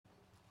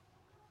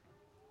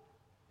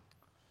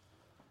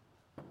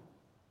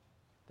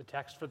The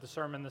text for the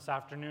sermon this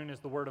afternoon is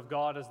the Word of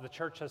God as the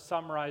Church has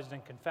summarized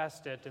and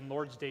confessed it in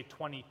Lord's Day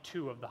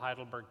 22 of the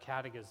Heidelberg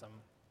Catechism.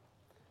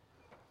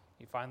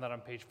 You find that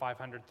on page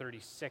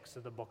 536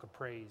 of the Book of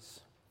Praise.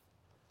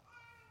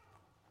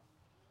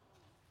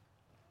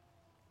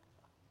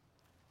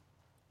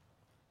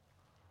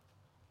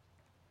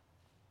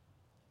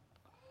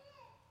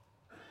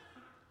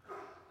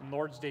 In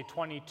Lord's Day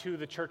 22,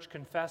 the Church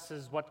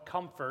confesses, "What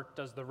comfort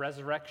does the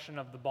resurrection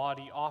of the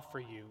body offer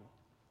you?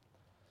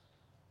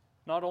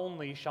 Not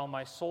only shall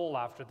my soul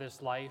after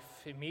this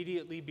life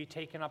immediately be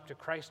taken up to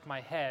Christ my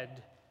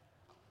head,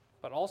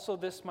 but also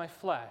this my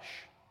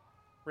flesh,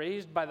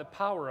 raised by the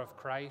power of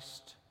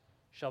Christ,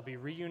 shall be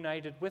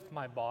reunited with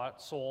my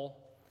soul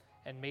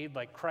and made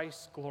like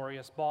Christ's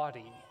glorious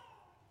body."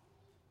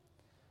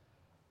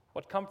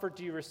 What comfort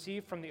do you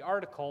receive from the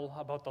article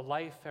about the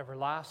life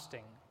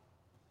everlasting?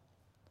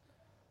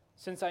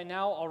 Since I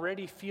now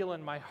already feel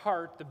in my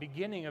heart the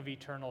beginning of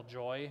eternal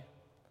joy,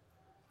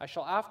 I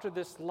shall after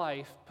this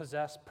life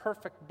possess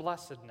perfect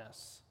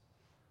blessedness,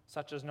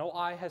 such as no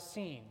eye has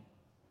seen,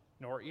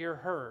 nor ear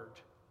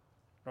heard,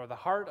 nor the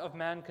heart of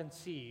man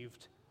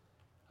conceived,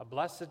 a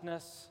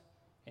blessedness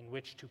in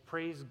which to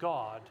praise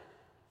God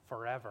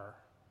forever.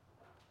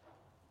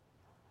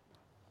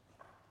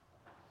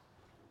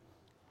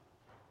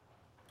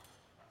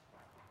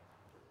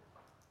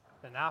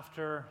 Then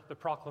after the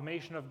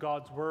proclamation of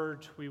God's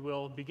word, we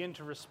will begin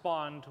to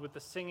respond with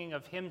the singing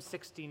of hymn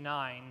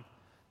 69,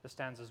 the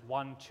stanzas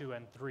 1, 2,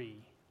 and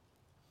 3.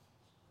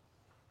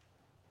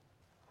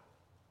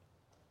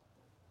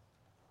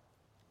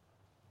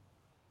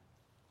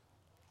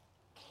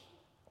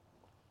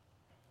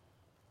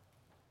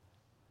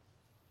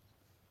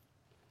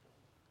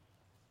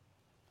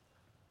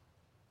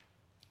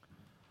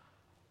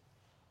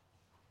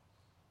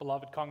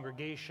 Beloved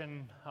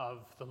congregation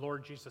of the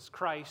Lord Jesus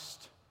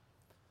Christ,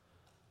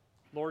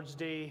 Lord's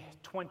Day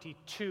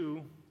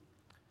 22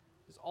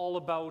 is all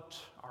about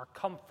our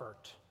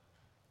comfort.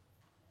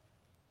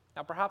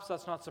 Now, perhaps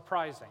that's not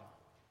surprising.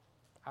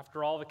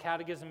 After all, the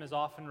Catechism is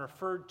often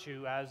referred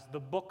to as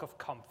the Book of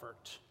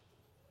Comfort.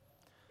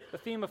 The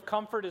theme of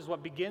comfort is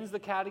what begins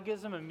the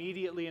Catechism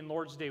immediately in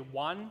Lord's Day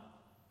 1,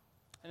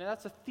 and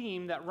that's a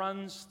theme that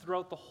runs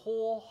throughout the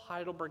whole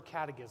Heidelberg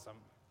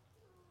Catechism.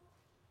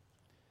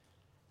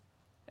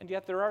 And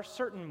yet there are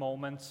certain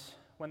moments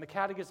when the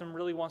Catechism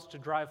really wants to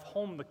drive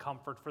home the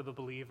comfort for the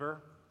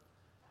believer,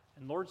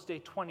 and Lord's Day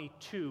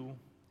 22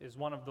 is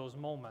one of those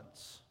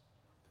moments.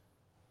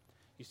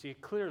 You see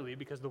it clearly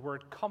because the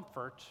word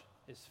comfort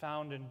is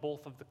found in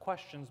both of the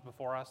questions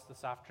before us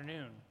this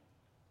afternoon.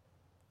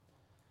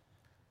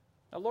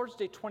 Now, Lord's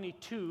Day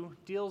 22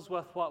 deals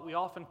with what we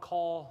often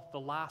call the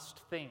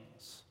last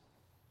things.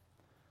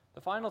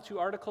 The final two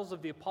articles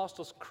of the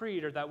Apostles'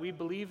 Creed are that we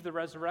believe the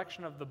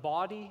resurrection of the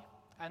body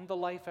and the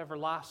life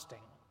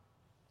everlasting.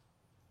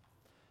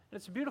 And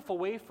it's a beautiful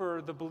way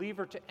for the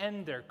believer to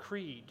end their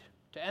creed,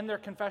 to end their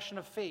confession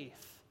of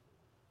faith,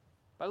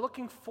 by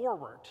looking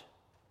forward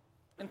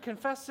and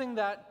confessing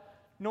that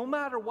no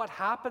matter what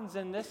happens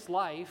in this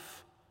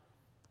life,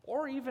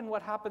 or even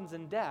what happens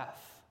in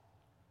death,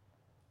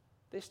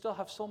 they still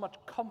have so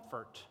much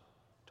comfort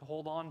to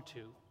hold on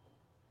to.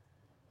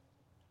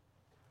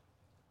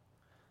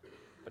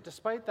 But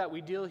despite that, we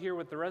deal here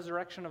with the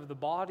resurrection of the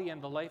body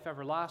and the life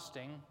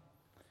everlasting.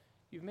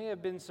 You may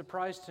have been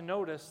surprised to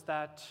notice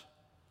that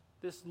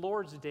this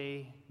Lord's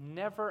Day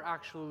never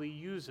actually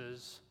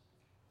uses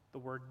the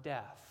word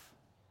death.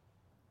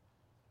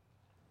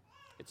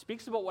 It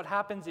speaks about what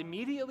happens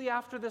immediately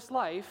after this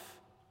life,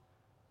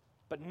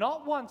 but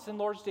not once in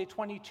Lord's Day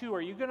 22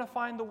 are you going to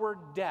find the word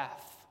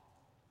death.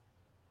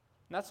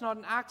 And that's not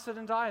an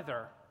accident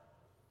either,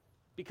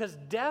 because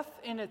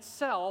death in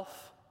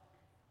itself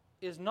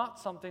is not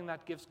something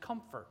that gives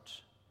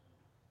comfort.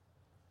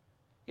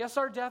 Yes,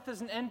 our death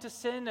is an end to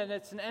sin and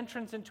it's an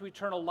entrance into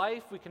eternal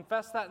life. We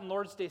confess that in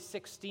Lord's Day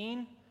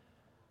 16.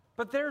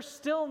 But there's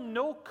still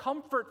no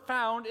comfort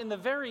found in the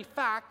very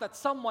fact that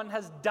someone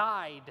has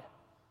died.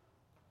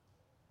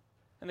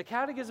 And the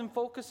Catechism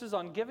focuses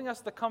on giving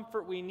us the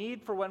comfort we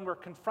need for when we're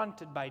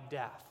confronted by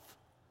death.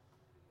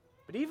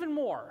 But even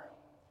more,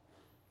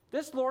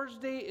 this Lord's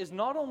Day is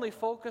not only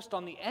focused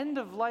on the end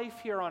of life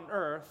here on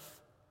earth,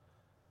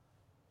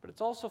 but it's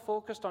also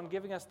focused on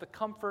giving us the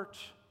comfort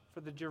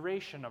for the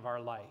duration of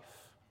our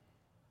life.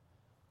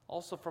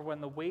 Also for when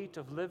the weight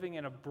of living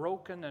in a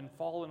broken and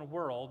fallen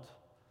world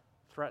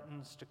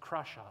threatens to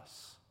crush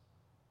us.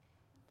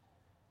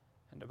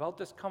 And about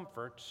this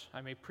comfort,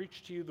 I may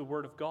preach to you the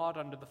Word of God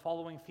under the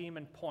following theme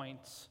and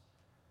points.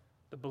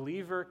 The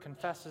believer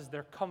confesses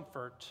their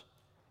comfort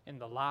in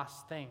the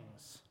last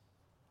things.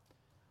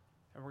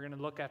 And we're going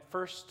to look at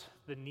first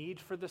the need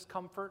for this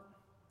comfort.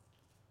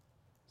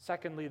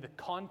 Secondly, the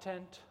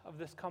content of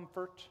this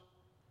comfort.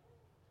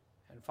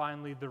 And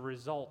finally, the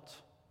result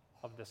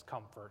of this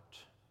comfort.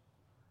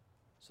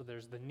 So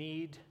there's the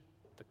need,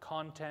 the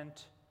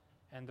content,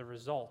 and the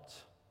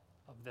result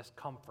of this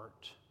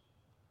comfort.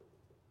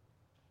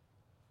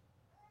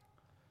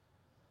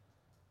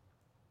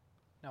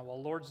 Now,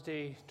 while Lord's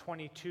Day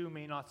 22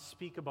 may not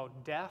speak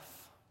about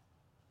death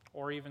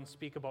or even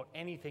speak about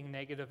anything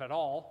negative at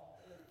all,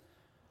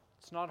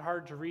 it's not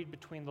hard to read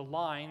between the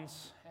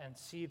lines and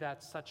see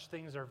that such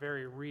things are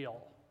very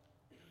real.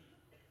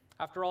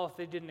 After all, if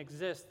they didn't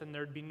exist, then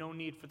there'd be no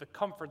need for the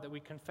comfort that we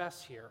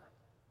confess here.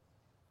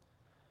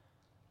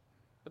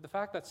 But the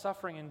fact that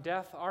suffering and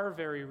death are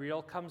very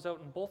real comes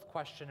out in both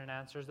question and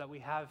answers that we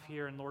have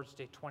here in Lord's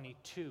Day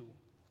 22.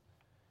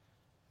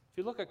 If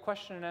you look at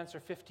question and answer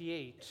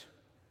 58,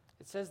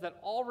 it says that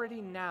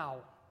already now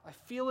I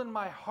feel in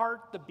my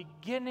heart the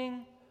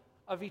beginning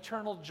of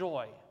eternal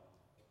joy.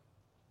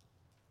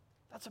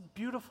 That's a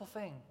beautiful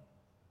thing.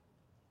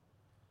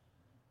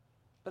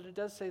 But it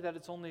does say that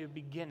it's only a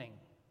beginning,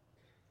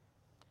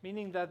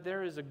 meaning that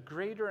there is a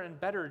greater and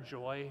better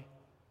joy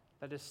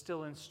that is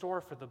still in store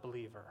for the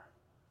believer.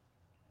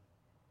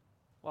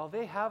 While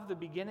they have the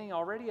beginning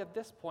already at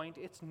this point,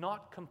 it's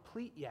not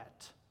complete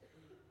yet.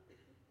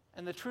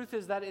 And the truth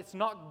is that it's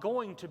not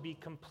going to be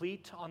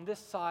complete on this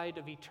side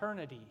of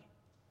eternity.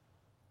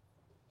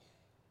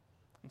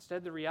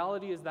 Instead, the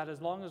reality is that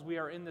as long as we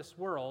are in this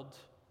world,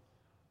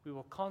 we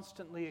will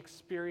constantly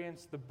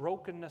experience the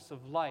brokenness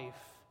of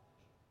life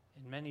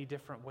in many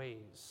different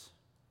ways.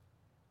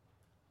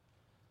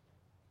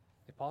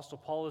 The Apostle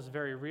Paul is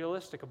very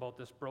realistic about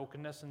this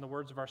brokenness in the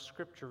words of our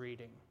scripture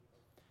reading.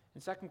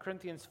 In 2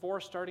 Corinthians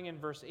 4, starting in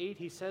verse 8,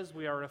 he says,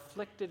 "We are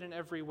afflicted in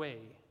every way,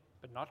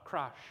 but not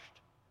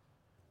crushed,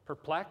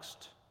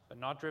 perplexed, but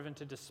not driven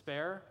to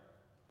despair,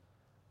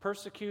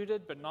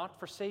 persecuted, but not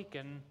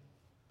forsaken,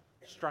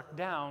 struck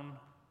down,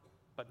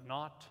 but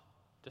not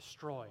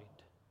destroyed."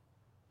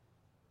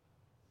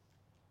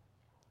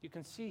 You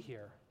can see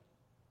here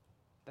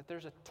that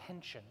there's a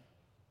tension.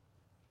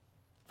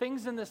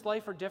 Things in this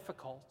life are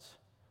difficult.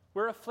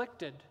 We're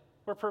afflicted.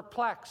 We're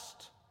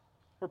perplexed.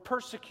 We're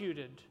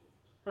persecuted.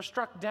 We're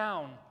struck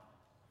down.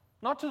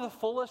 Not to the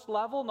fullest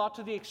level, not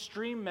to the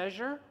extreme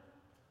measure,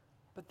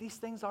 but these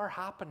things are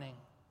happening.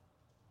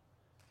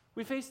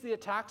 We face the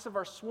attacks of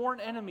our sworn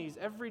enemies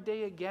every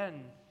day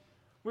again.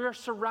 We are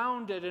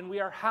surrounded and we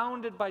are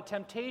hounded by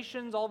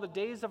temptations all the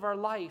days of our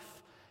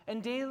life.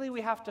 And daily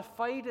we have to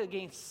fight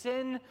against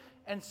sin,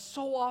 and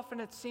so often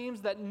it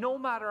seems that no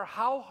matter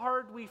how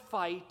hard we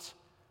fight,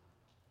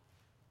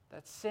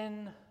 that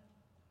sin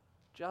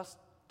just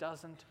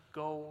doesn't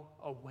go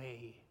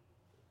away.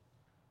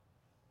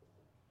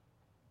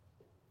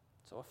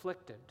 So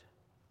afflicted,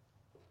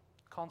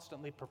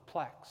 constantly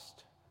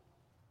perplexed.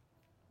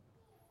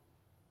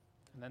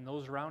 And then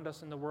those around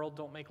us in the world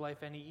don't make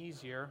life any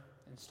easier.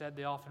 Instead,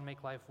 they often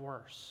make life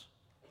worse.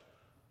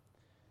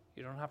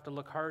 You don't have to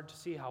look hard to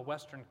see how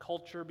Western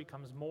culture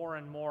becomes more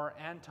and more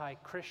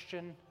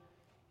anti-Christian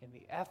in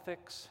the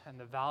ethics and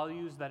the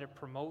values that it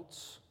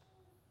promotes.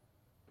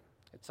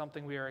 It's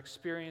something we are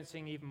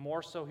experiencing even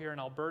more so here in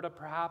Alberta,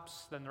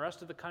 perhaps, than the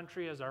rest of the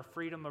country, as our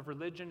freedom of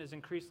religion is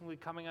increasingly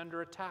coming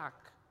under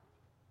attack.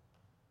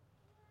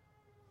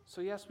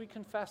 So yes, we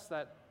confess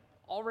that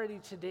already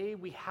today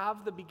we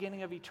have the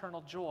beginning of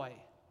eternal joy.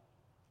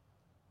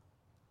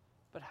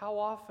 But how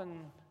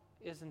often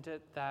isn't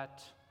it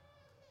that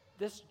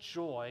this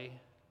joy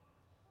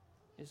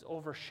is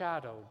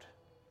overshadowed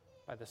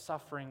by the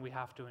suffering we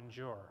have to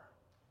endure?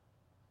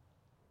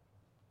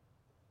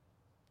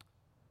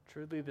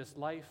 Truly, this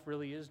life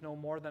really is no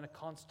more than a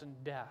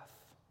constant death.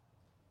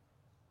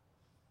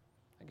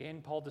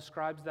 Again, Paul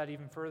describes that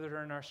even further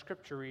in our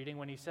scripture reading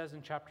when he says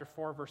in chapter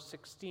 4, verse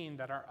 16,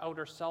 that our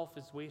outer self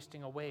is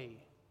wasting away.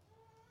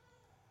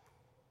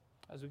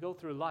 As we go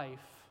through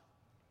life,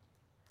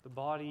 the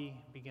body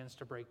begins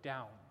to break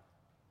down.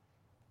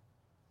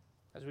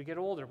 As we get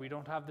older, we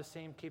don't have the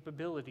same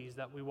capabilities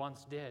that we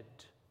once did.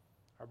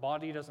 Our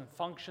body doesn't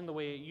function the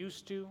way it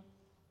used to.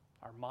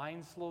 Our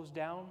mind slows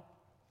down.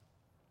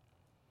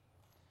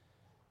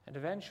 And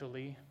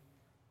eventually,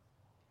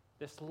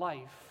 this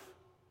life,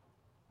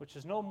 which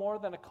is no more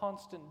than a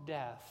constant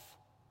death,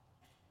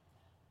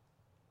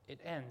 it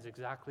ends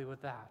exactly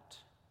with that.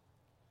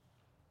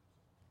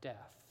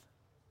 Death.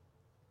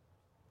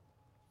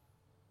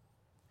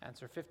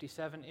 Answer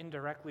 57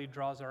 indirectly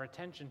draws our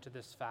attention to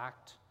this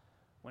fact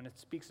when it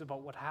speaks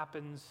about what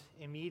happens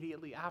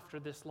immediately after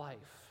this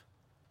life.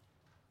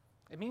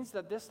 It means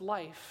that this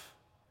life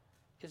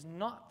is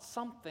not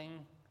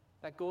something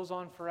that goes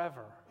on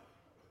forever.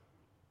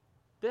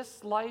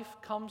 This life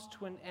comes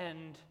to an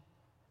end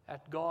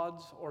at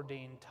God's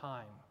ordained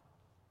time.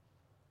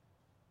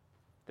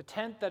 The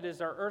tent that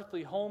is our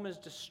earthly home is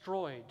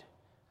destroyed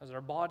as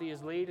our body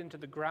is laid into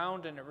the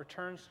ground and it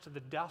returns to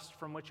the dust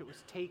from which it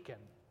was taken.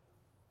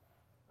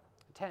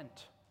 A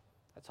tent.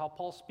 That's how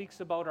Paul speaks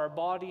about our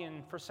body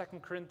in 2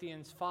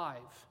 Corinthians 5.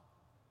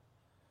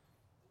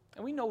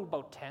 And we know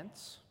about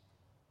tents.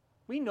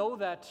 We know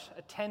that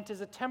a tent is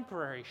a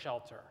temporary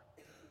shelter.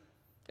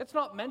 It's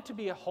not meant to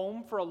be a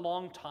home for a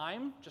long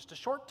time, just a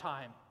short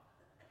time.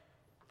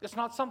 It's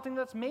not something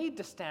that's made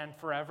to stand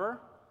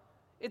forever.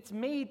 It's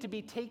made to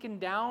be taken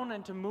down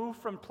and to move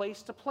from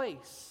place to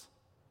place.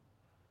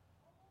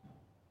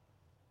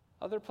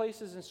 Other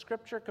places in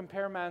Scripture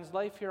compare man's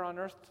life here on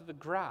earth to the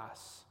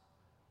grass.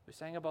 We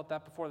sang about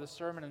that before the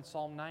sermon in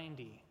Psalm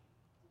 90.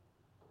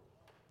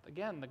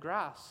 Again, the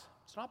grass,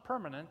 it's not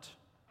permanent.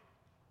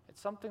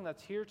 It's something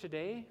that's here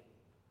today.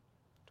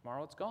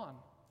 Tomorrow it's gone.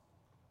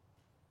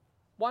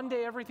 One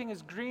day everything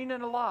is green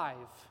and alive.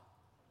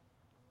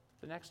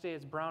 The next day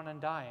it's brown and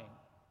dying.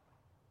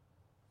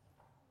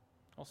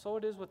 Well, so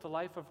it is with the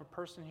life of a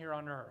person here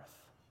on earth.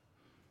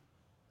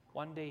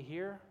 One day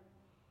here,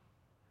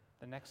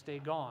 the next day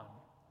gone.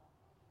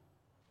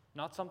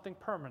 Not something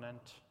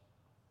permanent,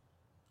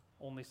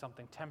 only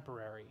something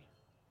temporary.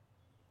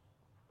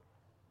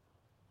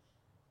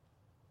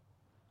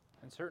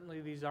 And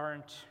certainly these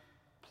aren't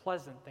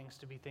pleasant things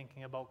to be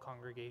thinking about,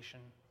 congregation.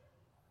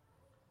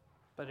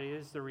 But it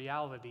is the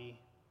reality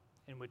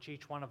in which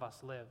each one of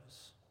us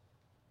lives.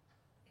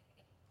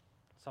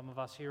 Some of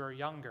us here are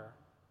younger.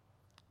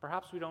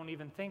 Perhaps we don't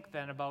even think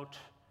then about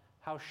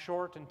how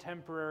short and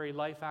temporary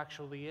life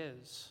actually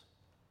is.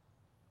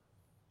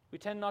 We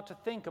tend not to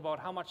think about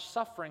how much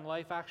suffering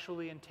life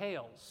actually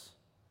entails.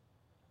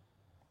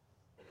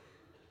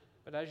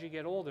 But as you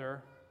get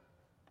older,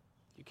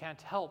 you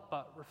can't help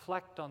but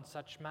reflect on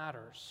such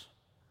matters.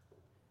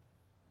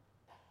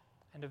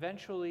 And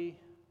eventually,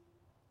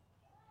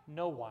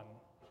 no one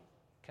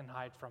can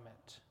hide from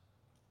it.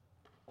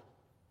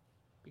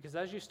 Because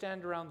as you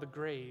stand around the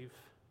grave,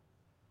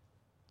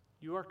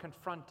 you are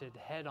confronted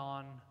head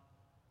on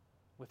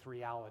with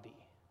reality.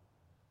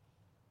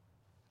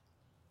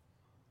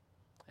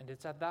 And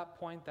it's at that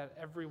point that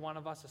every one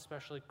of us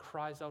especially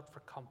cries out for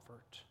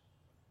comfort.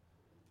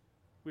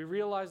 We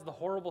realize the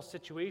horrible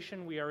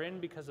situation we are in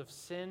because of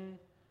sin,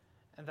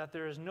 and that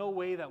there is no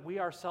way that we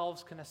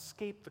ourselves can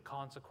escape the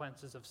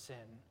consequences of sin.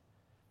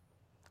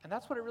 And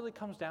that's what it really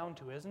comes down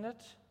to, isn't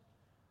it?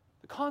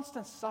 The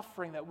constant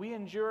suffering that we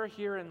endure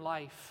here in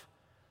life,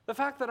 the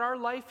fact that our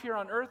life here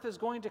on earth is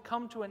going to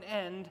come to an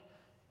end,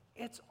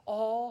 it's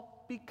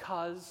all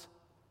because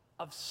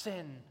of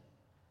sin.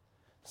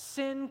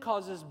 Sin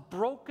causes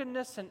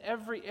brokenness in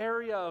every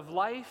area of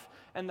life,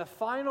 and the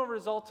final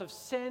result of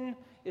sin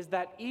is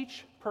that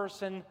each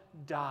person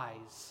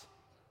dies.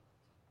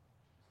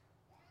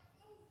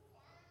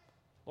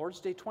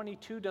 Lord's Day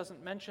 22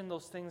 doesn't mention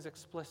those things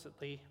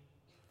explicitly,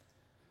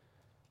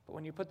 but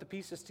when you put the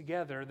pieces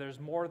together, there's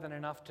more than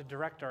enough to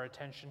direct our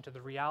attention to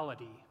the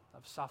reality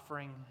of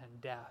suffering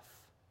and death.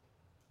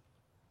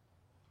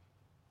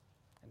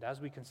 And as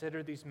we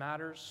consider these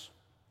matters,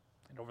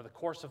 and over the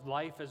course of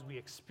life, as we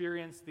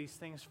experience these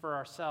things for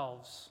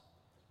ourselves,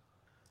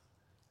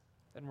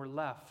 then we're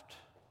left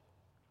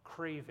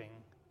craving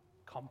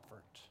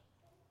comfort.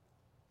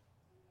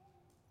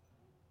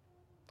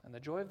 And the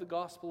joy of the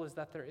gospel is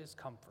that there is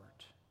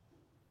comfort.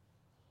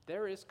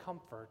 There is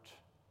comfort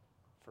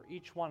for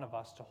each one of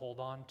us to hold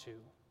on to.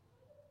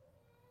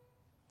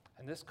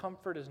 And this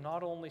comfort is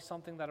not only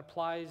something that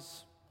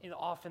applies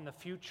off in the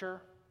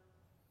future.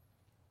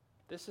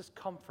 This is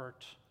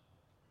comfort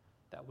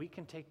that we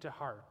can take to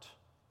heart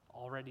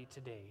already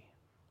today.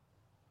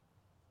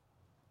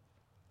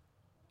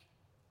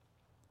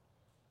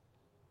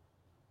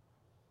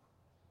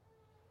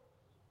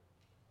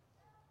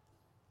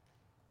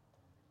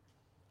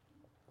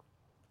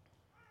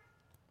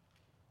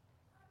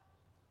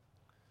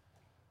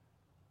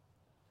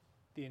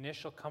 The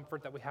initial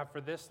comfort that we have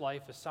for this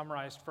life is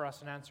summarized for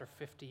us in answer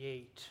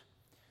 58.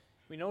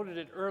 We noted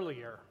it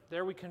earlier.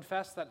 There we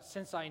confess that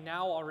since I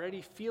now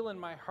already feel in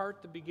my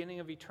heart the beginning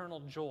of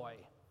eternal joy.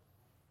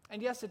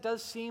 And yes, it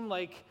does seem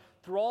like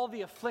through all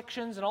the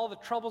afflictions and all the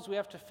troubles we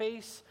have to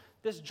face,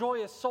 this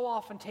joy is so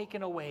often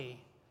taken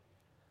away.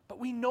 But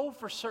we know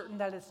for certain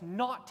that it's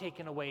not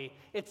taken away.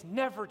 It's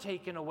never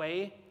taken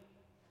away.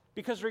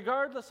 Because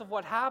regardless of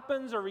what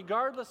happens or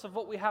regardless of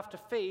what we have to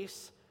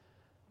face,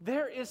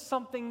 there is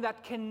something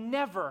that can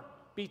never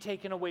be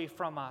taken away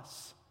from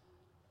us.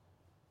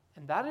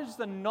 And that is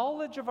the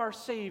knowledge of our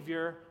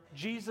Savior,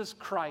 Jesus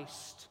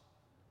Christ.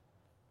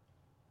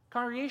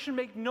 Congregation,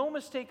 make no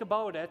mistake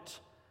about it,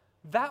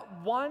 that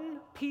one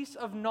piece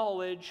of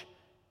knowledge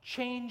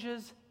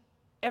changes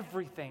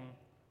everything.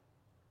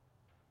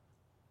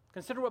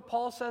 Consider what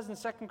Paul says in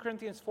 2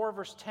 Corinthians 4,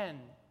 verse 10.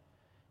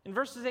 In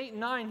verses 8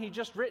 and 9, he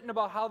just written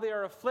about how they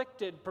are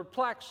afflicted,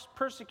 perplexed,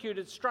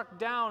 persecuted, struck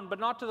down, but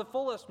not to the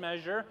fullest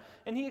measure.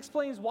 And he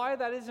explains why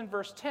that is in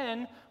verse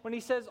 10 when he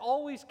says,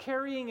 always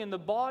carrying in the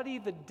body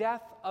the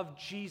death of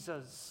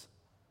Jesus.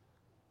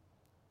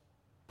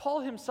 Paul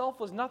himself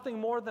was nothing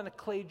more than a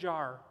clay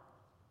jar.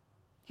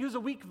 He was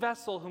a weak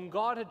vessel whom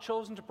God had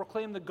chosen to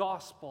proclaim the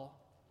gospel.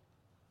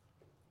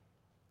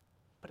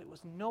 But it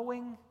was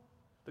knowing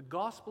the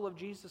gospel of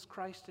Jesus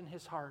Christ in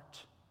his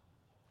heart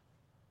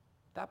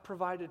that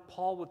provided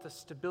Paul with the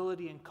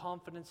stability and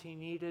confidence he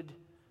needed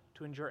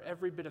to endure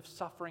every bit of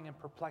suffering and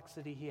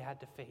perplexity he had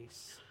to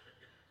face.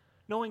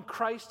 Knowing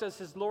Christ as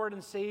his Lord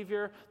and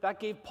Savior, that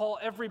gave Paul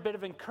every bit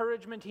of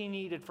encouragement he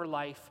needed for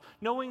life.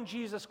 Knowing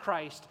Jesus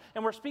Christ.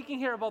 And we're speaking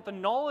here about the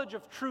knowledge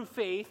of true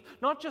faith,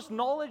 not just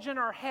knowledge in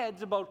our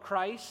heads about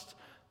Christ.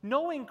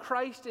 Knowing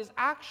Christ is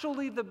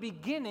actually the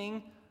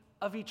beginning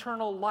of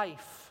eternal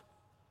life.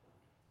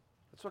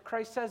 That's what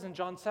Christ says in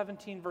John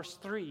 17, verse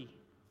 3.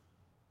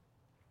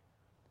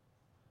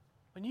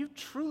 When you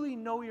truly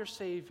know your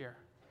Savior,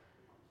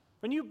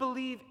 when you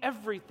believe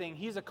everything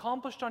He's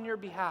accomplished on your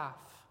behalf,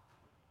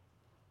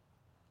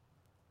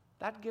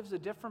 that gives a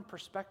different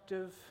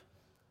perspective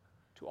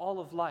to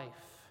all of life.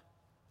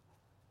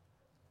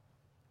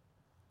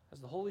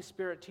 As the Holy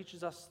Spirit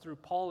teaches us through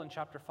Paul in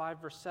chapter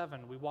 5, verse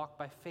 7, we walk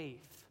by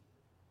faith,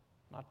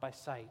 not by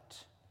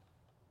sight.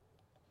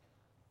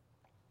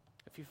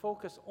 If you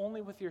focus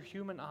only with your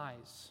human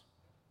eyes,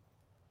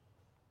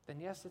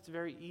 then yes, it's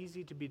very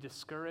easy to be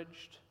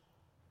discouraged,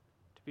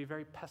 to be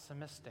very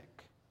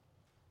pessimistic.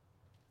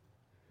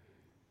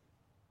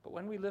 But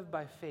when we live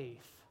by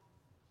faith,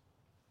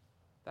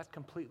 that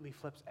completely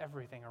flips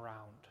everything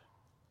around.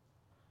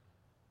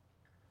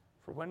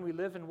 For when we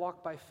live and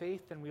walk by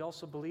faith, then we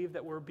also believe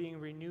that we're being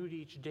renewed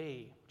each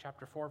day.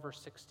 Chapter 4, verse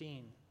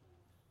 16.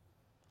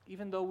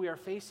 Even though we are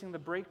facing the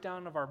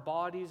breakdown of our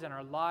bodies and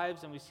our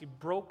lives and we see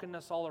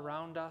brokenness all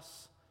around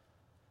us,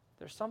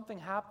 there's something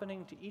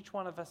happening to each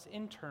one of us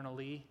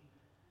internally,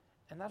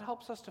 and that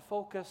helps us to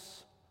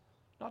focus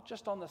not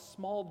just on the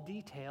small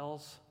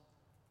details,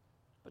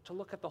 but to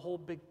look at the whole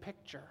big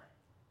picture.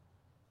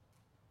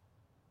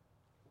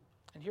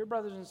 And here,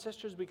 brothers and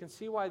sisters, we can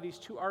see why these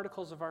two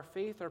articles of our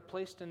faith are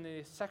placed in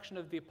the section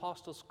of the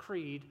Apostles'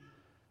 Creed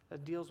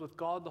that deals with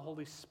God the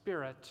Holy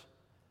Spirit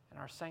and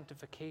our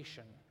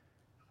sanctification.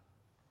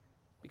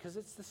 Because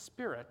it's the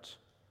Spirit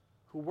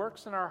who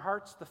works in our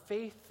hearts the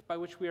faith by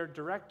which we are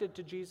directed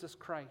to Jesus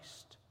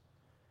Christ.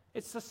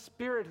 It's the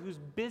Spirit who's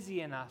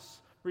busy in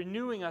us,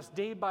 renewing us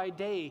day by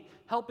day,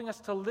 helping us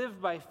to live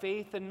by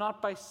faith and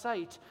not by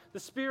sight. The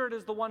Spirit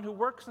is the one who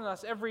works in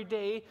us every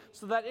day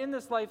so that in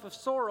this life of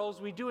sorrows,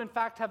 we do in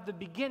fact have the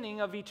beginning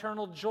of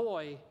eternal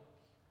joy.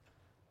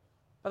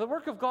 By the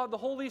work of God, the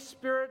Holy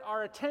Spirit,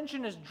 our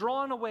attention is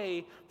drawn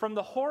away from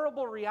the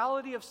horrible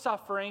reality of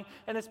suffering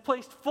and is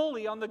placed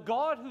fully on the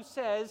God who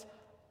says,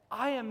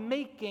 I am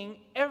making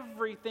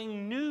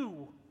everything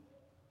new.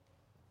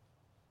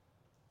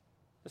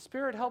 The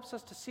Spirit helps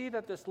us to see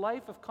that this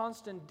life of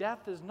constant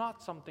death is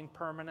not something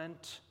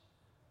permanent,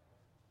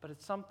 but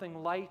it's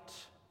something light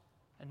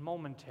and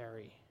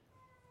momentary.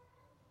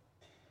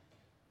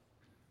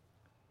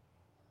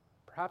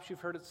 Perhaps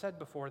you've heard it said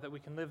before that we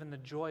can live in the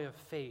joy of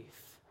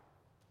faith.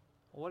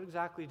 Well, what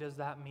exactly does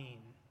that mean?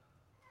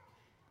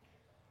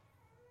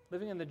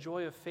 Living in the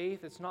joy of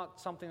faith, it's not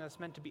something that's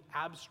meant to be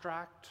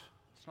abstract.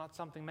 It's not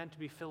something meant to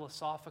be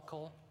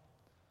philosophical.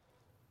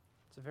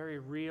 It's a very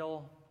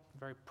real,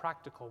 very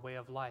practical way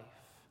of life.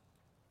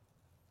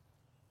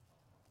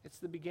 It's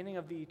the beginning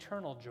of the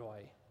eternal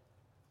joy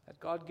that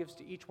God gives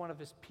to each one of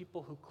His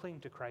people who cling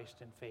to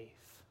Christ in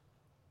faith.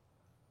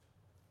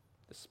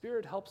 The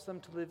Spirit helps them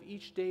to live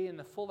each day in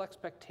the full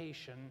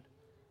expectation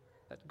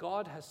that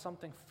God has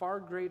something far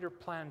greater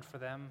planned for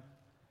them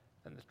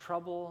than the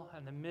trouble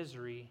and the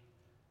misery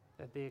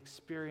that they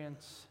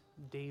experience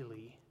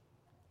daily.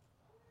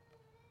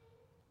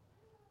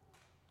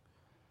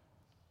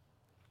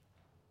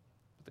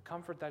 But the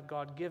comfort that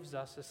God gives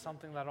us is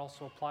something that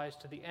also applies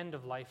to the end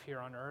of life here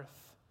on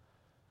earth,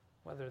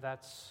 whether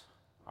that's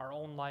our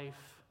own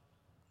life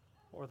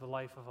or the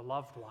life of a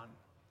loved one.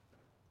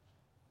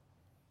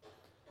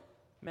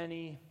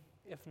 Many,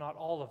 if not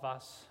all of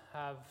us,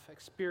 have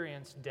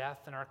experienced death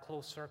in our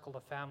close circle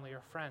of family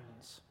or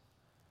friends,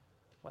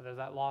 whether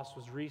that loss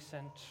was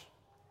recent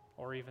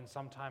or even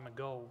some time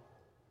ago.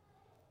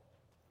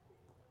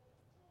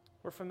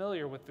 We're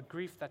familiar with the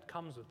grief that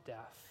comes with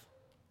death.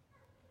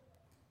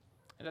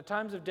 And at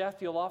times of death,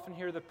 you'll often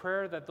hear the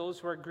prayer that those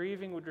who are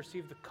grieving would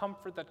receive the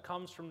comfort that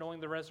comes from knowing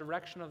the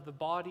resurrection of the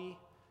body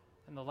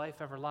and the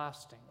life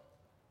everlasting.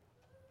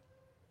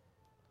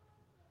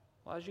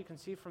 Well, as you can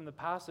see from the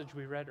passage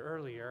we read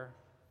earlier,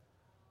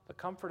 the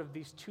comfort of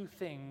these two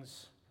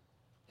things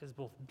is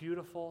both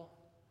beautiful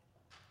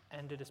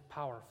and it is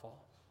powerful.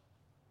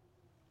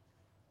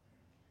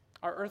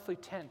 Our earthly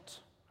tent,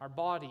 our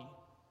body,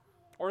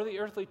 or the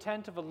earthly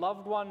tent of a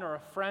loved one or a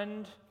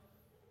friend,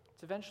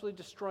 it's eventually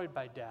destroyed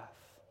by death.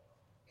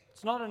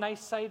 It's not a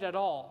nice sight at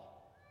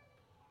all.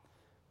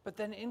 But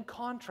then in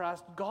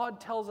contrast,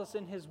 God tells us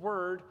in His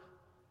Word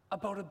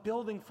about a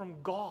building from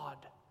God,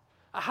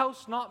 a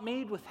house not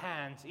made with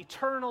hands,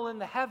 eternal in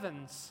the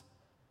heavens.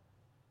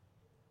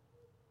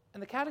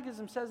 And the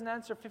Catechism says in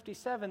answer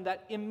 57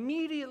 that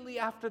immediately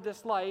after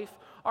this life,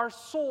 our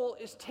soul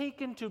is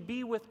taken to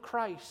be with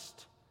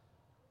Christ.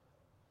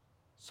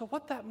 So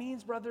what that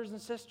means, brothers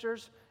and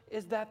sisters,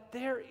 is that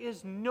there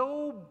is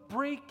no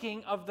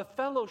breaking of the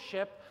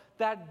fellowship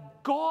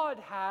that God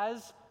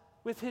has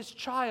with His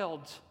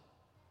child.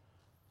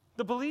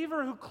 The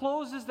believer who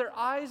closes their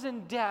eyes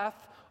in death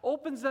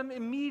opens them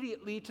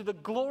immediately to the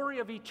glory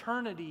of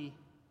eternity.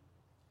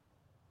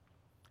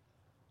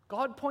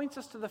 God points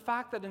us to the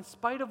fact that in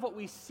spite of what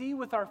we see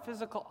with our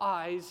physical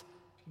eyes,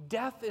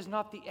 death is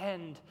not the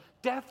end.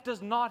 Death does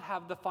not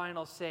have the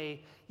final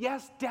say.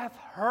 Yes, death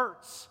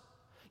hurts.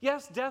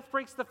 Yes, death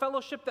breaks the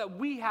fellowship that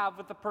we have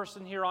with the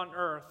person here on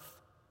earth.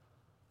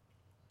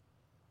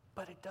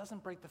 but it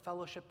doesn't break the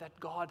fellowship that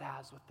God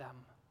has with them.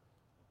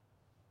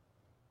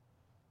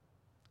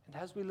 And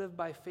as we live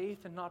by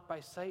faith and not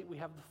by sight, we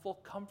have the full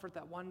comfort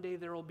that one day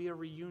there will be a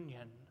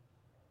reunion.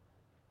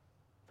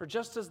 For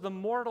just as the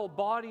mortal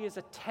body is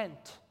a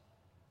tent,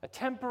 a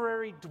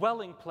temporary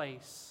dwelling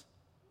place,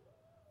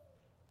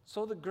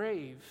 so the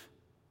grave,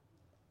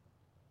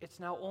 it's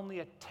now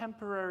only a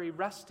temporary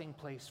resting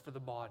place for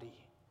the body.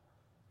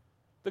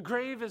 The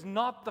grave is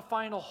not the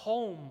final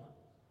home.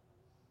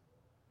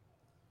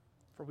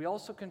 For we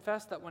also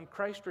confess that when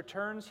Christ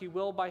returns, he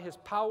will by his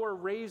power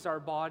raise our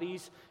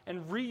bodies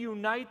and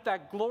reunite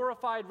that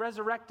glorified,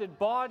 resurrected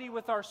body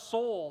with our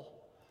soul.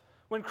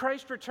 When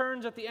Christ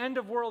returns at the end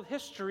of world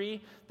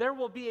history, there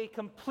will be a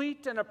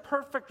complete and a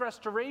perfect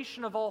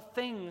restoration of all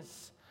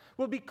things.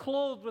 We'll be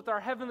clothed with our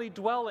heavenly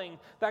dwelling,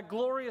 that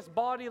glorious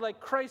body like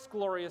Christ's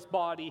glorious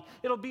body.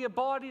 It'll be a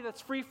body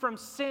that's free from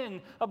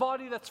sin, a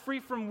body that's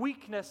free from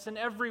weakness in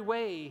every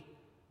way.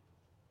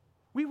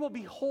 We will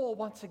be whole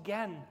once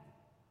again.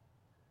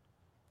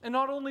 And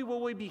not only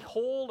will we be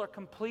whole or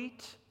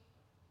complete,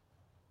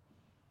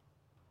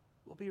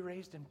 we'll be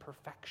raised in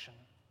perfection.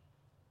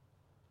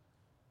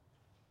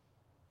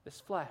 This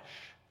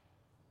flesh,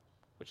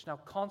 which now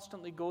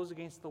constantly goes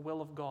against the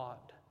will of God,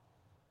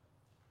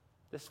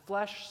 this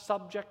flesh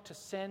subject to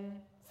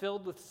sin,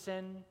 filled with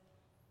sin,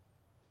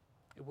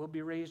 it will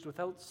be raised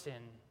without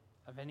sin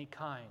of any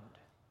kind.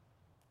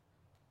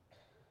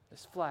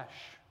 This flesh,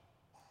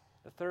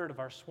 the third of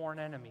our sworn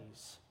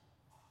enemies,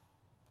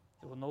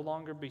 it will no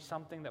longer be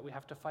something that we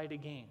have to fight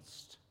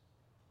against.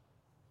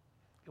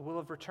 It will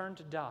have returned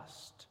to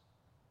dust,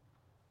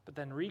 but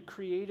then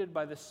recreated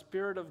by the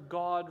Spirit of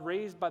God,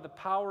 raised by the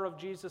power of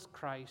Jesus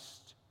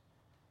Christ,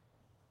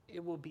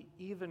 it will be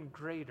even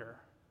greater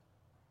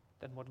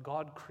than what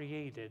God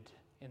created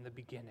in the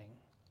beginning.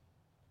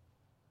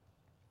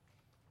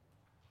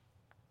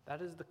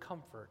 That is the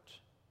comfort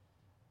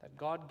that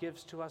God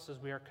gives to us as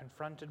we are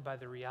confronted by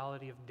the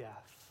reality of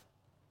death.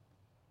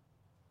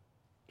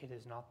 It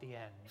is not the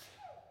end.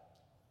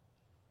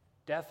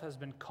 Death has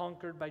been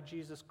conquered by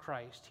Jesus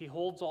Christ. He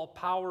holds all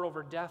power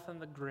over death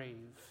and the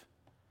grave.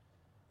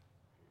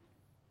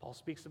 Paul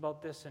speaks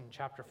about this in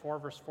chapter 4,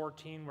 verse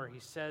 14, where he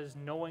says,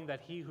 knowing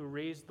that he who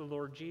raised the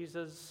Lord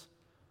Jesus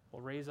will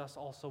raise us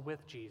also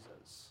with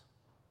Jesus.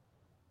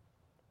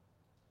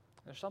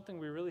 There's something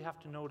we really have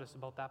to notice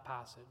about that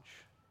passage.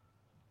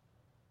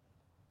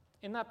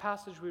 In that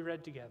passage we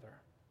read together,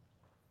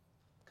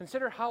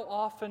 consider how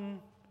often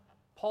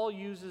Paul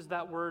uses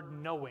that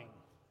word knowing,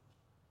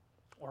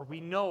 or we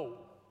know.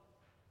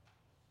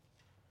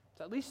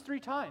 It's at least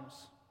 3 times.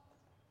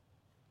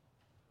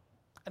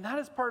 And that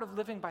is part of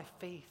living by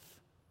faith.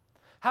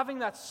 Having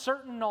that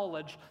certain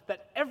knowledge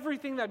that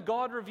everything that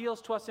God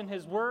reveals to us in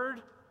his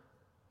word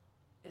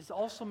is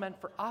also meant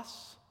for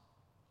us,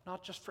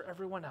 not just for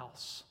everyone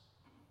else.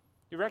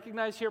 You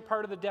recognize here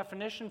part of the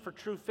definition for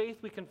true faith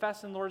we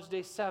confess in Lord's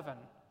Day 7.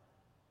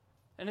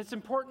 And it's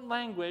important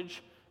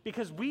language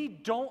because we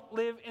don't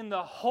live in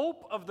the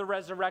hope of the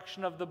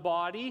resurrection of the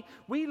body.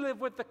 We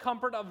live with the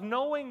comfort of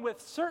knowing with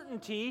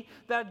certainty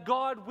that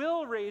God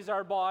will raise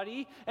our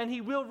body and he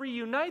will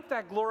reunite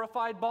that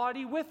glorified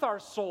body with our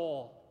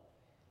soul.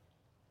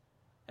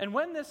 And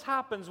when this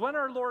happens, when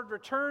our Lord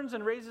returns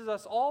and raises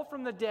us all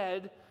from the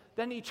dead,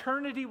 then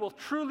eternity will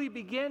truly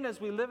begin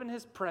as we live in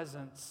his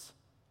presence.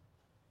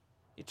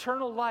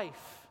 Eternal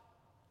life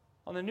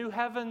on the new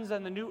heavens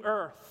and the new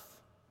earth.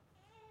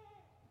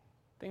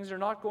 Things are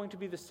not going to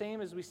be the same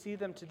as we see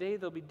them today.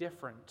 They'll be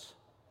different.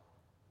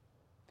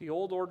 The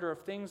old order of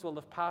things will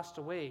have passed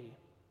away,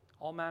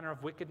 all manner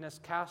of wickedness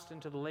cast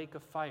into the lake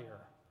of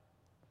fire.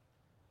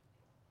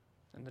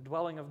 And the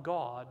dwelling of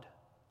God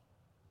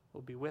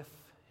will be with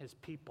his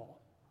people.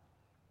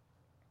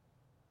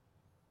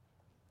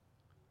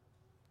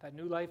 That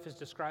new life is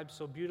described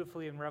so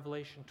beautifully in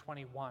Revelation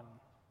 21.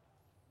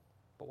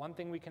 But one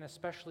thing we can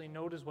especially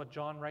note is what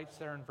John writes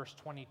there in verse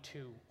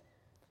 22.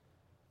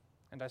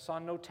 And I saw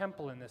no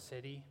temple in the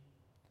city,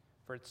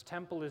 for its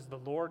temple is the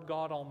Lord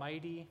God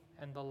Almighty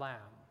and the Lamb.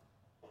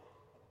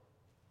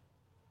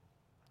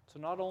 So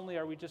not only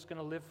are we just going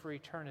to live for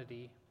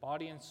eternity,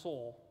 body and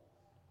soul,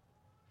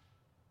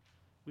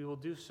 we will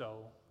do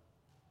so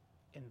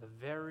in the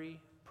very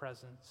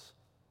presence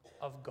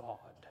of God.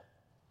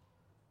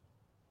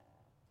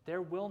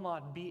 There will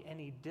not be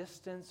any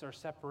distance or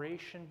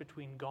separation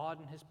between God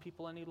and his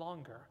people any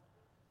longer.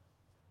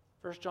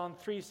 1 John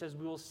 3 says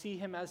we will see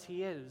him as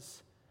he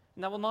is.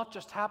 And that will not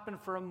just happen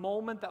for a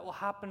moment, that will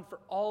happen for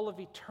all of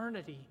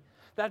eternity.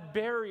 That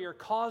barrier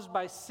caused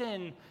by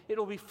sin, it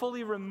will be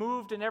fully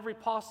removed in every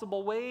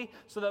possible way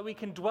so that we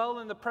can dwell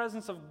in the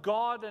presence of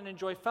God and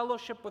enjoy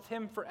fellowship with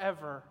him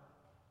forever.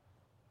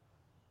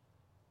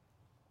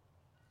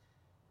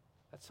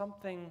 That's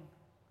something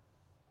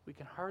we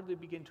can hardly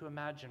begin to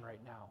imagine right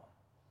now.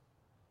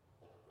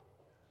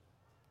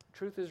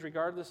 Truth is,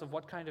 regardless of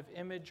what kind of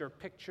image or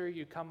picture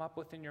you come up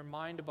with in your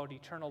mind about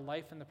eternal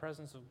life in the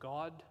presence of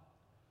God,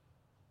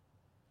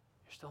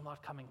 you're still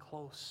not coming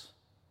close.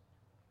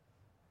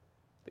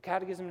 The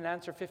Catechism in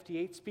answer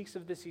 58 speaks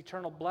of this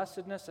eternal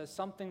blessedness as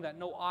something that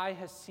no eye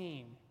has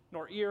seen,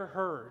 nor ear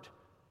heard,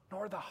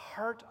 nor the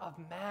heart of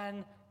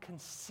man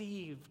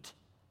conceived.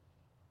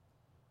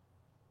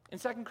 In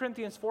 2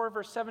 Corinthians 4,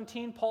 verse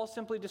 17, Paul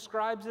simply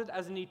describes it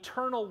as an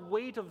eternal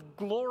weight of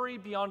glory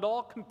beyond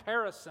all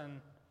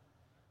comparison.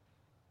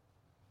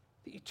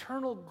 The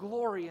eternal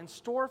glory in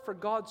store for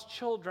God's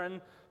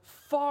children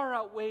far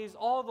outweighs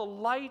all the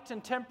light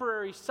and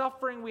temporary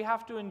suffering we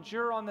have to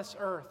endure on this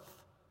earth.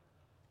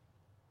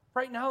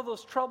 Right now,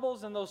 those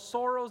troubles and those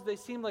sorrows, they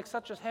seem like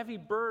such a heavy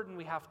burden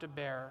we have to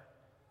bear.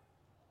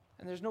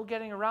 And there's no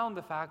getting around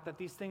the fact that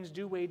these things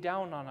do weigh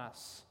down on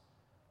us.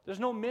 There's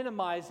no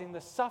minimizing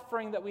the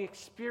suffering that we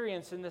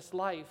experience in this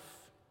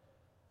life.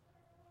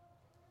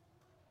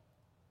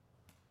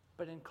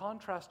 But in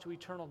contrast to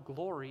eternal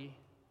glory,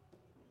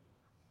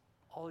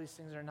 all these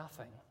things are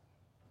nothing.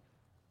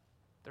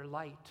 They're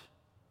light.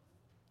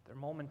 They're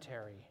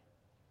momentary.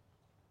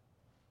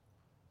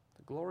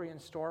 The glory in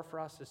store for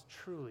us is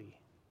truly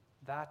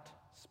that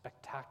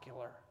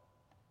spectacular.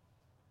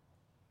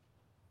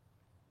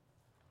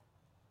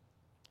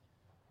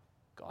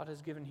 God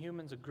has given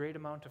humans a great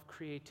amount of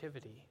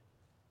creativity.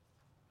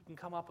 We can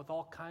come up with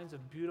all kinds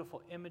of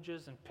beautiful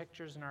images and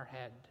pictures in our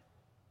head.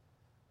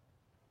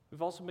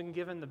 We've also been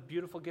given the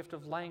beautiful gift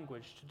of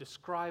language to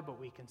describe what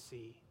we can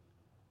see.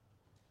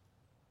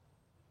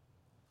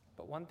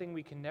 But one thing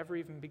we can never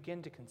even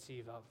begin to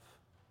conceive of,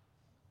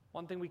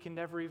 one thing we can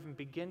never even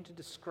begin to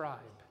describe,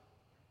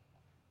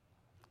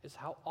 is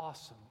how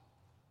awesome,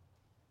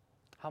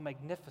 how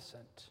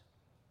magnificent,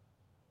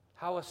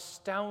 how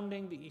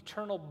astounding the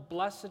eternal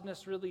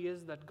blessedness really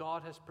is that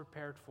God has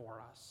prepared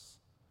for us.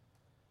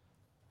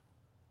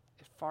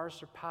 It far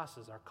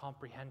surpasses our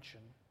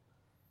comprehension.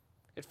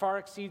 It far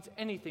exceeds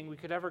anything we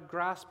could ever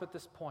grasp at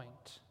this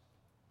point.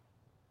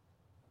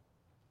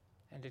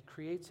 And it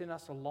creates in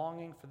us a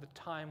longing for the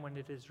time when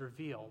it is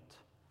revealed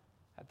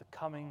at the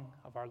coming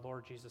of our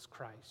Lord Jesus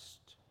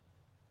Christ.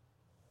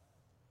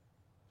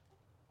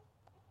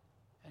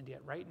 And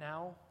yet right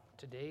now,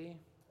 today,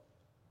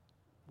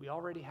 we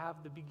already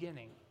have the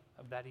beginning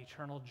of that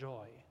eternal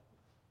joy.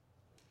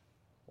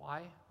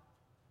 Why?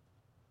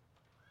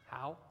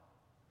 How?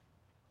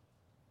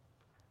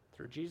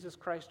 Through Jesus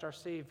Christ our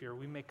Savior,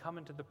 we may come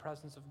into the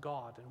presence of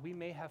God and we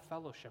may have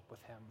fellowship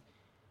with Him.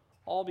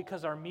 All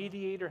because our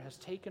mediator has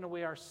taken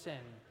away our sin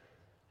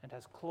and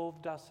has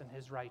clothed us in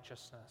His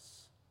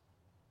righteousness.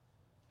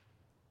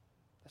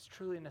 That's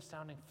truly an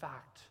astounding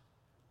fact,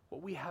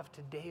 what we have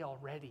today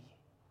already.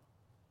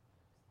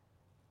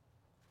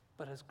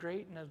 But as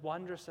great and as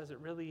wondrous as it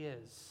really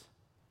is,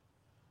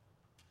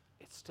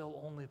 it's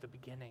still only the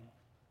beginning.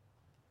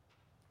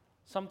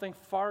 Something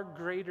far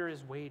greater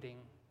is waiting.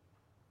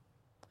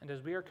 And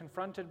as we are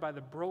confronted by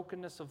the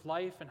brokenness of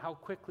life and how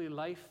quickly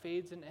life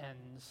fades and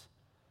ends,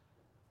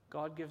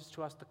 God gives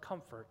to us the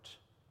comfort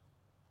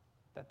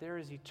that there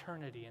is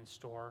eternity in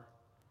store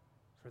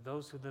for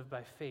those who live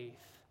by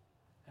faith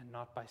and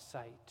not by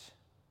sight.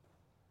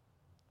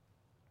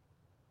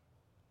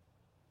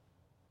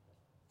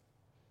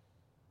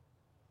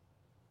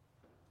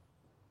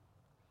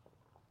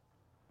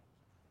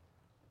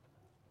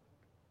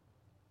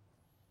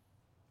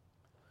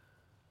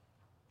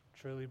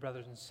 Truly,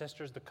 brothers and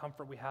sisters, the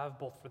comfort we have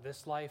both for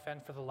this life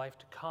and for the life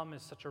to come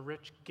is such a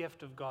rich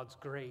gift of God's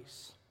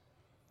grace.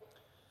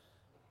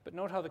 But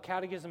note how the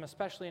Catechism,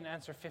 especially in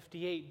answer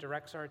 58,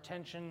 directs our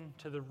attention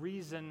to the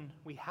reason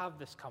we have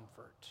this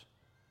comfort.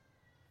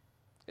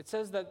 It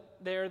says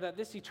that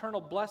this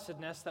eternal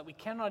blessedness that we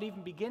cannot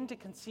even begin to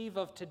conceive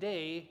of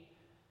today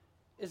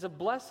is a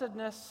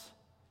blessedness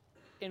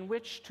in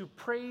which to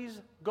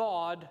praise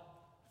God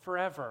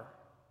forever.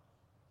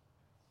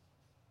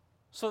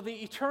 So the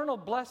eternal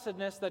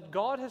blessedness that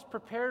God has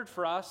prepared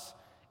for us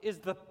is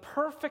the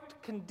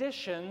perfect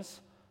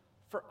conditions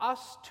for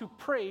us to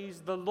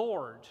praise the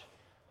Lord.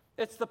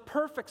 It's the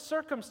perfect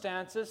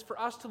circumstances for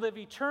us to live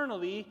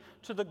eternally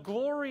to the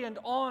glory and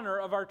honor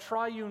of our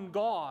triune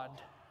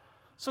God.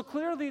 So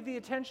clearly the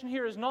attention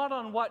here is not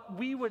on what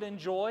we would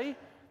enjoy,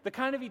 the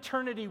kind of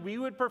eternity we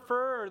would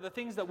prefer, or the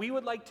things that we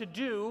would like to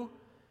do.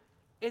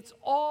 It's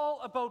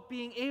all about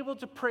being able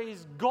to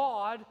praise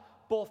God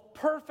both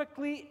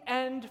perfectly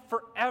and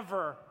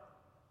forever.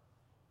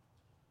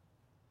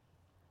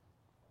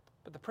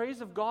 But the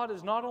praise of God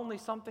is not only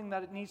something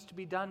that it needs to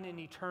be done in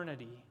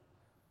eternity.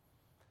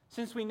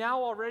 Since we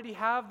now already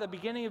have the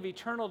beginning of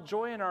eternal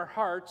joy in our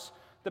hearts,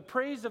 the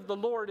praise of the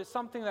Lord is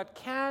something that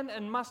can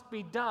and must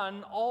be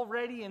done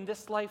already in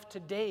this life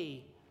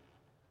today.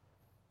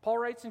 Paul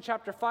writes in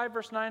chapter 5,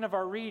 verse 9 of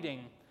our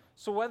reading,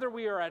 "So whether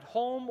we are at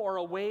home or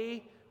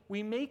away,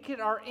 we make it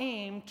our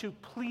aim to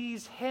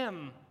please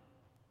Him."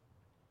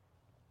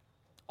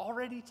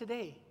 Already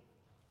today,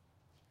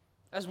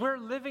 as we're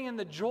living in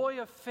the joy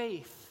of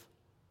faith,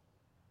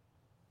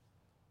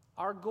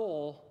 our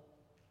goal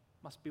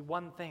must be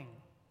one thing,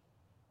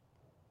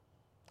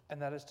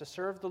 and that is to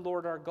serve the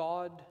Lord our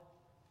God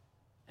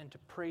and to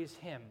praise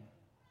Him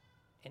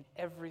in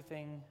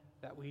everything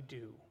that we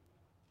do.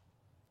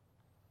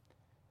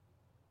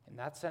 In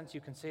that sense, you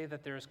can say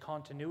that there is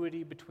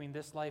continuity between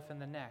this life and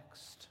the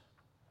next.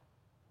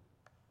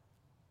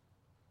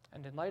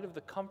 And in light of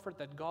the comfort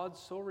that God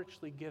so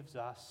richly gives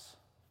us,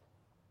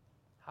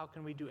 how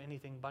can we do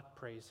anything but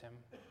praise Him?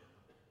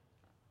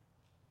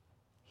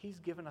 He's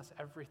given us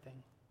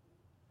everything.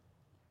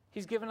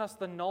 He's given us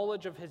the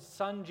knowledge of His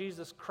Son,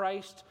 Jesus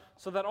Christ,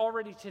 so that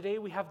already today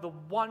we have the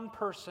one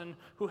person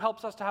who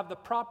helps us to have the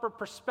proper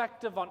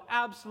perspective on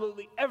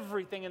absolutely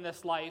everything in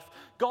this life.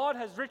 God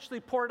has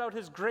richly poured out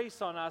His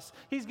grace on us.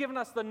 He's given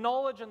us the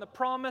knowledge and the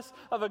promise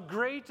of a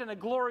great and a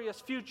glorious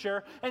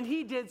future, and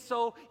He did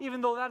so even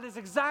though that is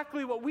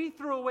exactly what we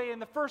threw away in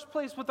the first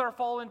place with our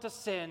fall into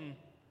sin.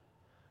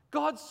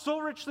 God so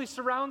richly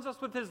surrounds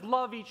us with His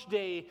love each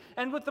day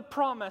and with the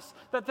promise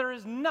that there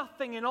is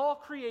nothing in all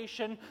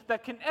creation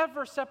that can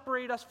ever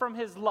separate us from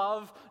His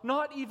love,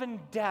 not even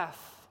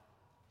death.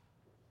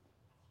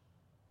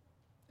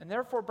 And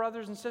therefore,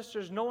 brothers and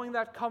sisters, knowing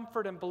that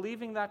comfort and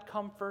believing that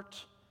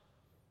comfort,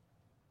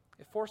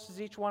 it forces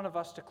each one of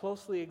us to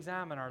closely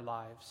examine our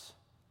lives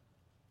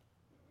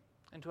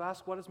and to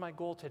ask, what is my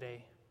goal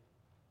today?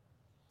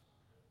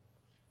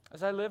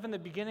 As I live in the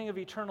beginning of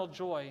eternal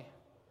joy,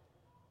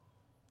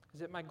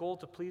 is it my goal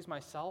to please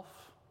myself?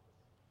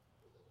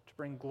 To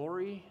bring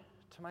glory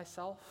to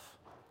myself?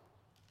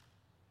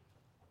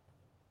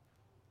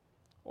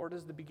 Or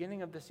does the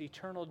beginning of this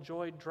eternal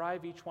joy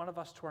drive each one of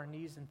us to our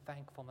knees in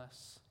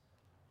thankfulness,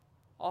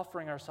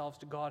 offering ourselves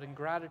to God in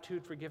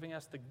gratitude for giving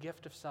us the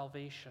gift of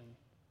salvation?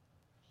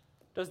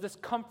 Does this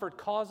comfort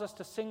cause us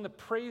to sing the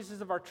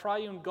praises of our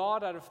triune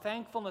God out of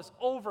thankfulness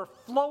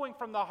overflowing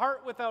from the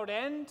heart without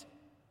end?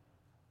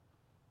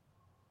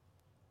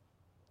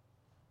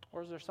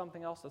 Or is there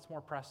something else that's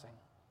more pressing?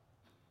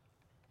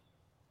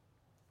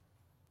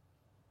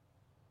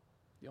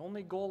 The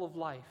only goal of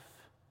life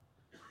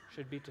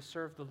should be to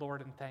serve the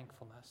Lord in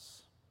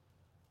thankfulness.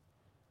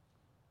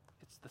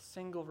 It's the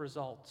single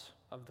result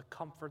of the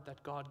comfort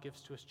that God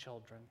gives to His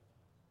children.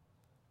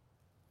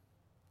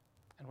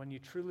 And when you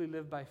truly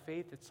live by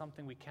faith, it's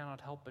something we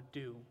cannot help but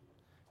do,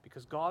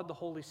 because God, the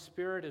Holy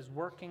Spirit, is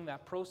working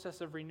that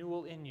process of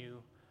renewal in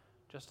you,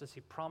 just as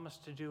He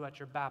promised to do at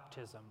your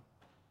baptism.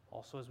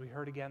 Also, as we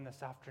heard again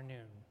this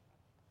afternoon.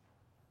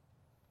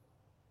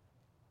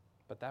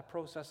 But that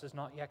process is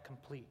not yet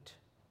complete.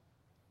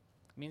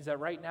 It means that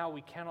right now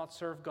we cannot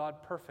serve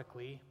God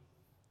perfectly,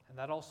 and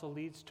that also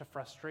leads to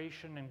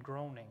frustration and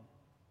groaning.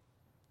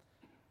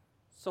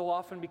 So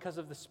often, because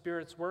of the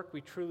Spirit's work,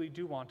 we truly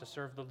do want to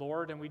serve the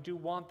Lord, and we do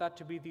want that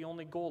to be the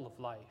only goal of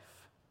life.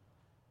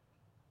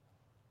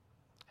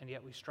 And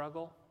yet we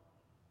struggle,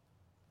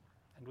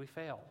 and we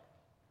fail.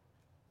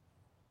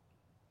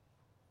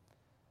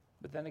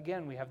 But then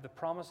again, we have the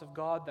promise of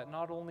God that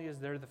not only is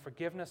there the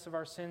forgiveness of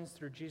our sins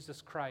through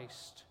Jesus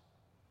Christ,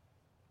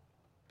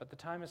 but the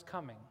time is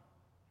coming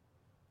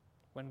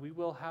when we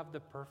will have the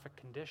perfect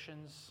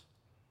conditions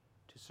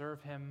to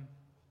serve Him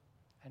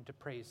and to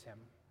praise Him.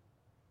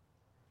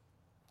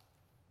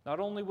 Not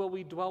only will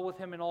we dwell with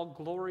Him in all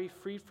glory,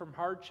 free from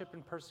hardship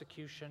and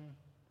persecution,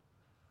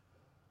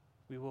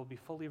 we will be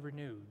fully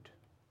renewed.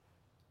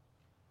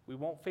 We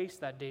won't face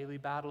that daily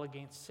battle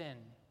against sin.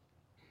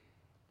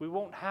 We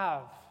won't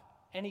have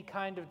any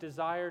kind of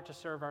desire to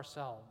serve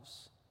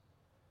ourselves.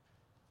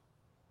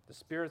 The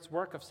Spirit's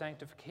work of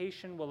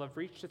sanctification will have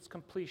reached its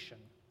completion,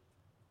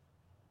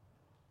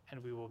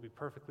 and we will be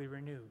perfectly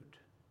renewed.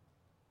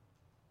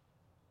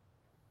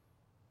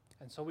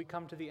 And so we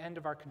come to the end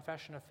of our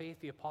confession of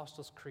faith, the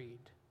Apostles' Creed.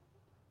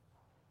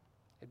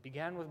 It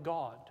began with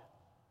God,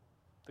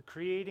 the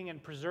creating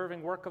and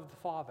preserving work of the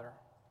Father.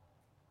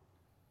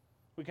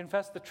 We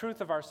confess the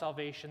truth of our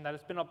salvation, that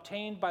it's been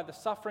obtained by the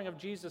suffering of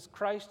Jesus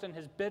Christ and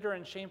His bitter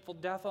and shameful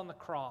death on the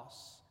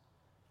cross.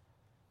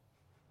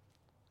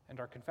 And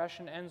our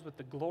confession ends with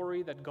the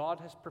glory that God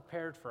has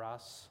prepared for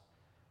us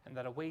and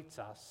that awaits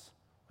us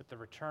with the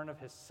return of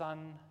His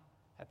Son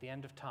at the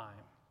end of time.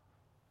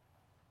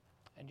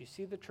 And you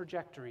see the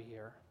trajectory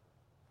here,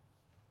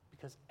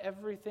 because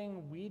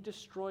everything we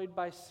destroyed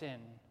by sin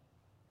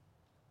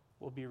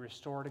will be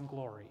restored in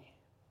glory.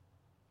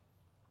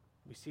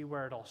 We see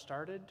where it all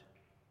started.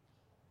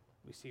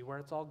 We see where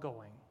it's all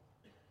going.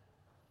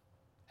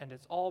 And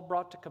it's all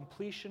brought to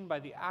completion by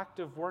the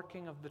active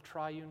working of the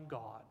triune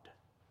God.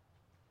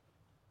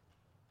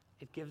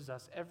 It gives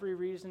us every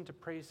reason to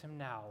praise Him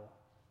now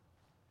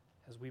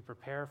as we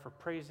prepare for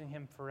praising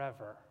Him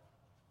forever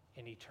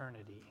in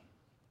eternity.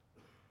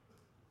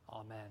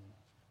 Amen.